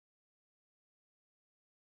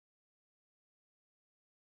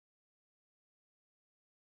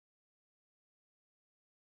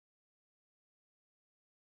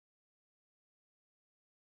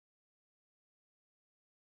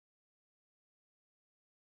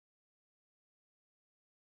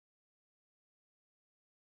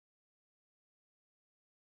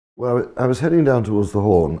Well, I was heading down towards the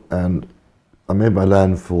Horn, and I made my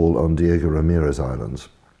landfall on Diego Ramirez Islands.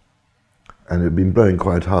 And it had been blowing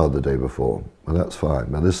quite hard the day before. Well, that's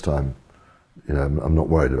fine. Now this time, you know, I'm not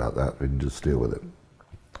worried about that. We can just deal with it.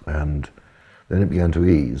 And then it began to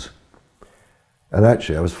ease. And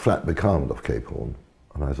actually, I was flat becalmed off Cape Horn.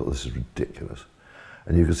 And I thought, this is ridiculous.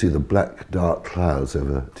 And you could see the black, dark clouds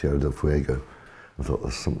over Tierra del Fuego. I thought,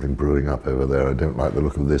 there's something brewing up over there. I don't like the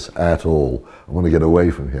look of this at all. I want to get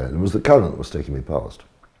away from here. And it was the current that was taking me past.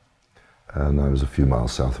 And I was a few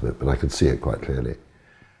miles south of it, but I could see it quite clearly.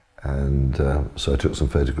 And so I took some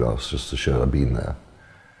photographs just to show I'd been there.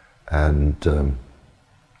 And of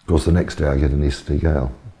course, the next day I get an easterly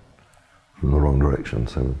gale from the wrong direction,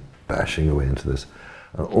 so bashing away into this.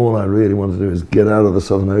 And all I really wanted to do is get out of the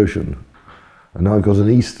Southern Ocean. And now I've got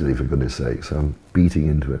an easterly, for goodness sake, so I'm beating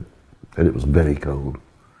into it. And it was very cold.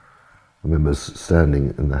 I remember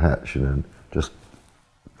standing in the hatch, you know, just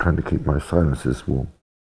trying to keep my sinuses warm.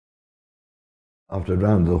 After I'd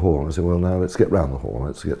rounded the Horn, I said, well, now let's get round the Horn,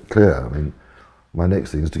 let's get clear. I mean, my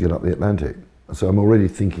next thing is to get up the Atlantic. So I'm already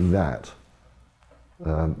thinking that.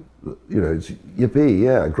 You know, it's yippee,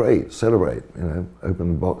 yeah, great, celebrate, you know, open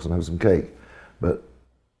the box and have some cake. But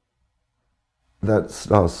that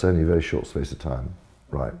lasts only a very short space of time.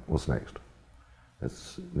 Right, what's next?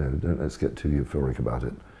 Let's, you know, let's get too euphoric about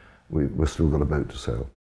it. We've still got a boat to sail.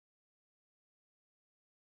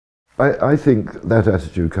 I think that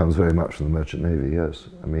attitude comes very much from the Merchant Navy, yes.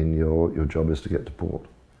 I mean, your job is to get to port.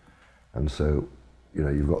 And so, you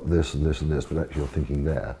know, you've got this and this and this, but actually you're thinking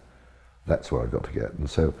there. That's where I've got to get. And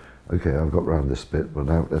so, okay, I've got round this bit, but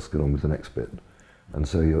now let's get on with the next bit. And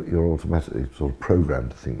so you're automatically sort of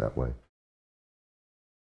programmed to think that way.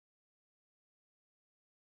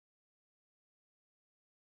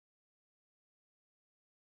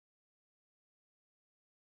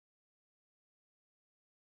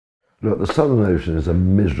 Look, the Southern Ocean is a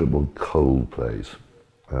miserable, cold place.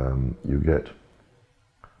 You get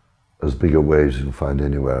as big a waves as you'll find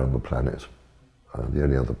anywhere on the planet. The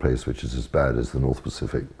only other place which is as bad is the North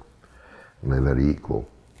Pacific, and they're very equal.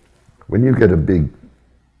 When you get a big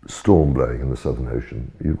storm blowing in the Southern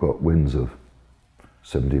Ocean, you've got winds of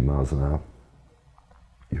 17 miles an hour.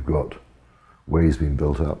 You've got waves being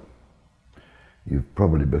built up. You've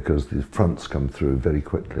probably, because the fronts come through very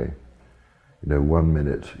quickly, you know, 1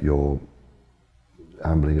 minute you're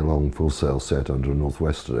ambling along full sail set under a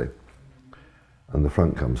northwesterly, and the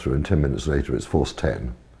front comes through, and 10 minutes later it's force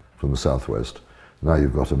 10 from the southwest. Now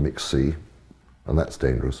you've got a mixed sea, and that's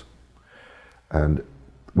dangerous. And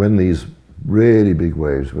when these really big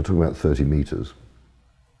waves, we're talking about 30 meters,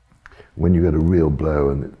 when you get a real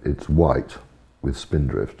blow and it's white with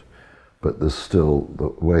spindrift, but there's still the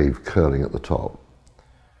wave curling at the top,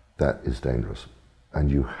 that is dangerous. And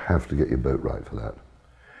you have to get your boat right for that.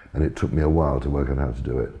 And it took me a while to work out how to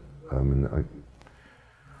do it. In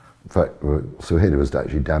fact, Suhaili was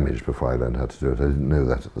actually damaged before I learned how to do it. I didn't know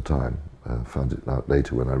that at the time. I found it out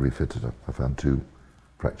later when I refitted it. I found 2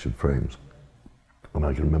 fractured frames. And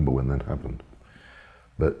I can remember when that happened.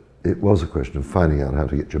 But it was a question of finding out how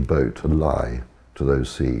to get your boat to lie to those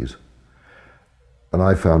seas. And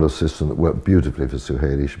I found a system that worked beautifully for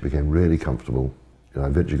Suhaili. She became really comfortable. And I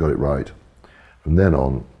eventually got it right. From then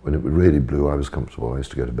on, when it really blew, I was comfortable. I used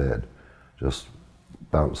to go to bed, just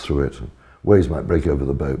bounce through it. Waves might break over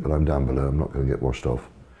the boat, but I'm down below. I'm not going to get washed off.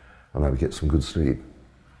 And I would get some good sleep.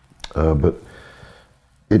 But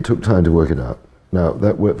it took time to work it out. Now,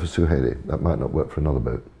 that worked for Suhaili. That might not work for another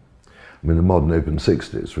boat. I mean, the modern open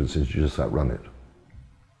 60s, for instance, you just outrun it.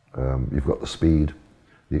 You've got the speed,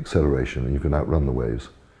 the acceleration, and you can outrun the waves.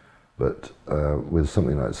 But with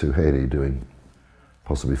something like Suhaili doing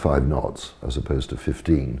possibly 5 knots as opposed to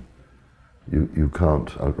 15, you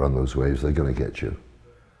can't outrun those waves. They're going to get you.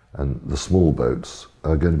 And the small boats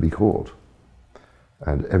are going to be caught.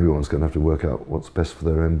 And everyone's going to have to work out what's best for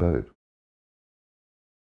their own boat.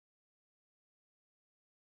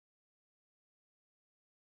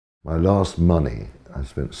 My last money, I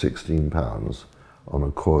spent £16 on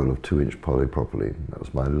a coil of 2-inch polypropylene. That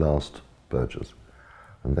was my last purchase.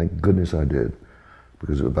 And thank goodness I did,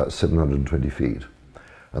 because it was about 720 feet.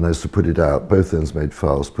 And I used to put it out, both ends made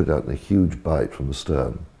fast, put it out in a huge bight from the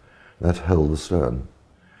stern. That held the stern.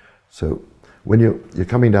 So when you're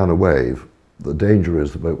coming down a wave, the danger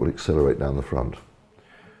is the boat will accelerate down the front.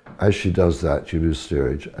 As she does that, you lose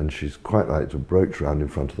steerage, and she's quite likely to broach around in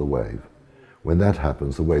front of the wave. When that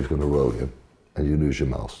happens, the wave's going to roll you, and you lose your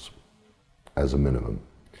masts, as a minimum.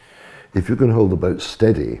 If you can hold the boat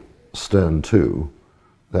steady, stern to,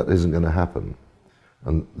 that isn't going to happen.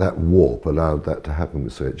 And that warp allowed that to happen,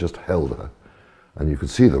 so it just held her. And you could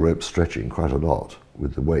see the rope stretching quite a lot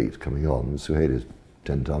with the weight coming on. Suhaili's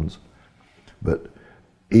 10 tons. But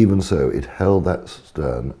even so, it held that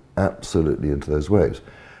stern absolutely into those waves.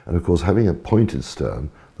 And of course, having a pointed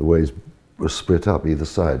stern, the waves were split up either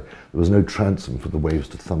side. There was no transom for the waves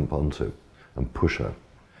to thump onto and push her.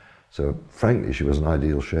 So frankly, she was an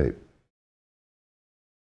ideal shape.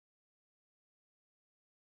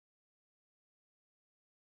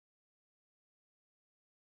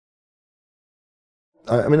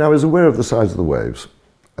 I mean, I was aware of the size of the waves.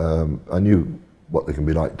 I knew what they can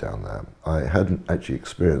be like down there. I hadn't actually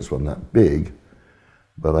experienced one that big,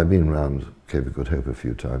 but I've been around Cape of Good Hope a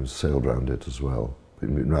few times, sailed around it as well,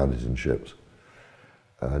 been around it in ships.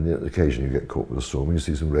 And yet occasionally you get caught with a storm and you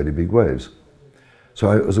see some really big waves. So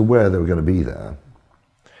I was aware they were going to be there.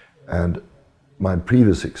 And my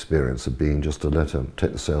previous experience had been just to let her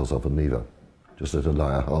take the sails off and leave her, just let her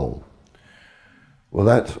lie a hull. Well,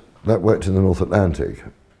 that worked in the North Atlantic,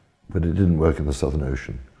 but it didn't work in the Southern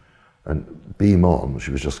Ocean. And beam on,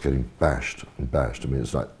 she was just getting bashed and bashed. I mean,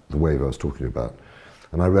 it's like the wave I was talking about.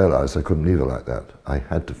 And I realized I couldn't leave her like that. I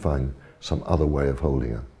had to find some other way of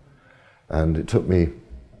holding her. And it took me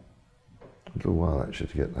a little while actually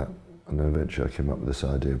to get that. And then eventually I came up with this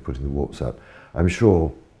idea of putting the warps out. I'm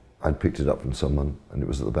sure I'd picked it up from someone and it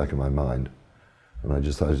was at the back of my mind. And I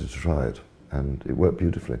decided to try it. And it worked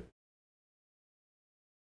beautifully.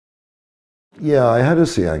 Yeah, I had a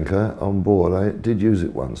sea anchor on board. I did use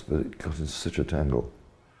it once, but it got into such a tangle.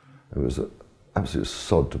 It was an absolute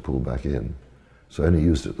sod to pull back in. So I only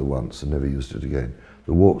used it the once and never used it again.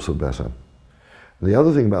 The warps were better. The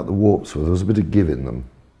other thing about the warps was there was a bit of give in them.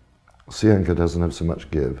 A sea anchor doesn't have so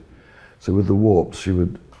much give. So with the warps, she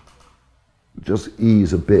would just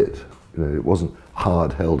ease a bit. You know, it wasn't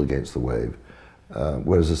hard held against the wave,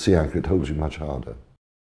 whereas a sea anchor, it holds you much harder.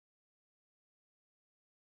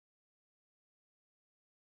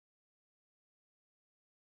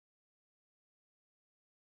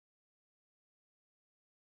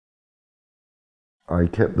 I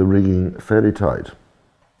kept the rigging fairly tight.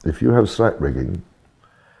 If you have slack rigging,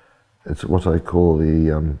 it's what I call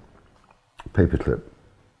the paper clip.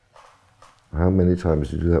 How many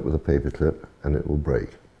times you do that with a paper clip and it will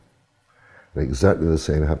break. And exactly the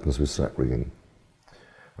same happens with slack rigging.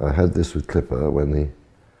 I had this with Clipper when the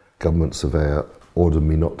government surveyor ordered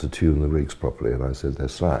me not to tune the rigs properly, and I said, they're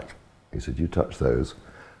slack. He said, you touch those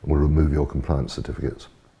and we'll remove your compliance certificates.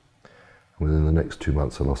 And within the next 2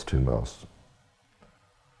 months I lost 2 masts.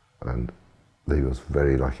 And he was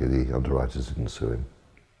very lucky the underwriters didn't sue him.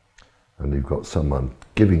 And you've got someone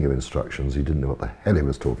giving him instructions, he didn't know what the hell he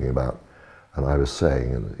was talking about. And I was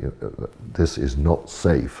saying, this is not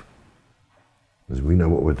safe. Because we know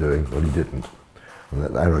what we're doing, well he didn't. And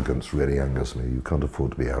that arrogance really angers me. You can't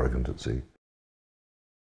afford to be arrogant at sea.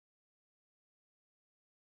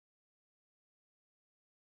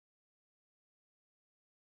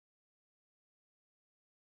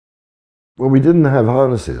 Well, we didn't have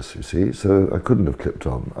harnesses, you see, so I couldn't have clipped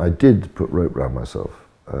on. I did put rope around myself.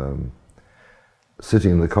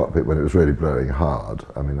 Sitting in the cockpit when it was really blowing hard,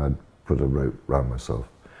 I mean, I'd put a rope around myself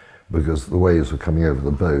because the waves were coming over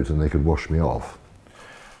the boat and they could wash me off.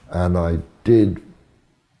 And I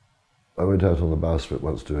went out on the bowsprit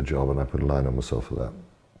once to do a job and I put a line on myself for that.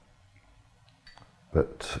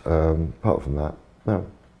 But apart from that, no.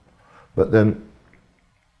 But then,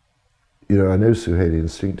 you know, I know Suhaili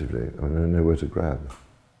instinctively. I mean, I know where to grab.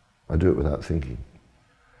 I do it without thinking.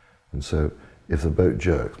 And so, if the boat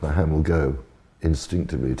jerks, my hand will go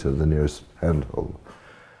instinctively to the nearest handhold.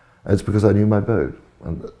 And it's because I knew my boat.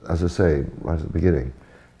 And as I say, right at the beginning,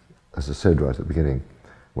 as I said right at the beginning,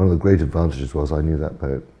 one of the great advantages was I knew that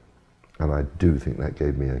boat. And I do think that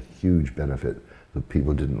gave me a huge benefit that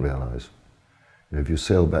people didn't realize. You know, if you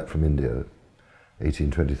sail back from India,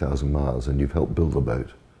 20,000 miles, and you've helped build a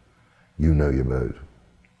boat, you know your boat.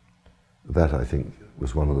 That, I think,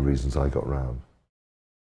 was one of the reasons I got round.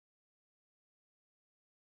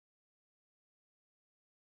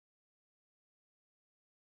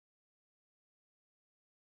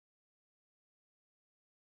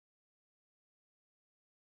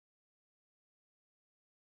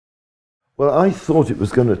 Well, I thought it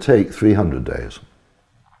was going to take 300 days.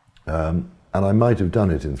 And I might have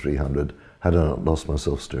done it in 300 had I not lost my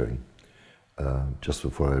self-steering. Just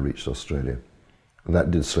before I reached Australia. And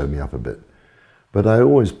that did slow me up a bit. But I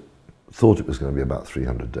always thought it was going to be about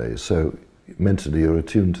 300 days. So mentally you're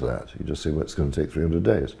attuned to that. You just say, well, it's going to take 300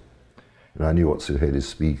 days. And I knew what Suhaili's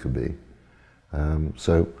speed could be.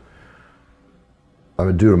 So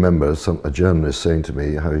I do remember a journalist saying to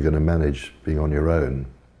me, how are you going to manage being on your own?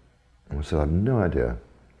 And I said, I have no idea.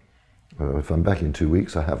 If I'm back in 2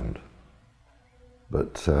 weeks, I haven't.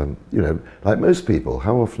 But, you know, like most people,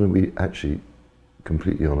 how often are we actually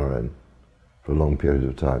completely on our own for a long period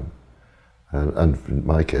of time? And in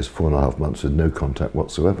my case, 4.5 months with no contact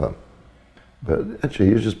whatsoever. But actually,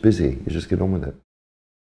 you're just busy. You just get on with it.